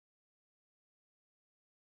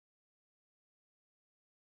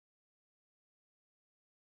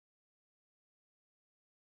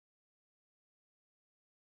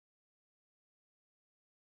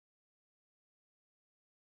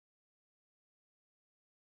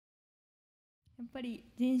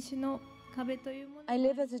I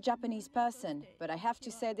live as a Japanese person, but I have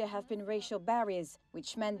to say there have been racial barriers,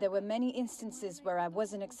 which meant there were many instances where I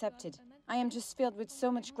wasn't accepted. I am just filled with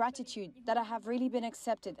so much gratitude that I have really been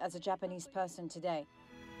accepted as a Japanese person today.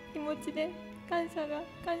 気持ちで感謝の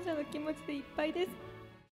気持ちでいっぱいです。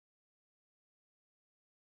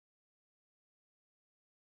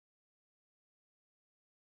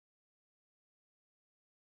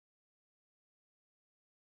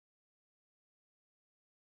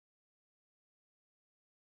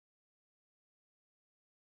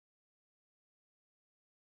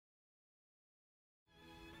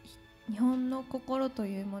日本の心と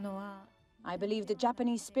いうものは I believe the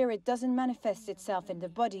Japanese spirit doesn't manifest itself in the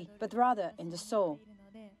body, but rather in the soul.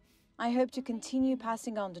 I hope to continue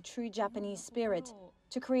passing on the true Japanese spirit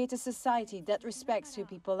to create a society that respects who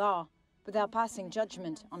people are, without passing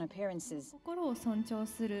judgment on appearances. 心を尊重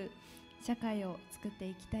する社会を作って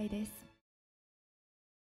いきたいです。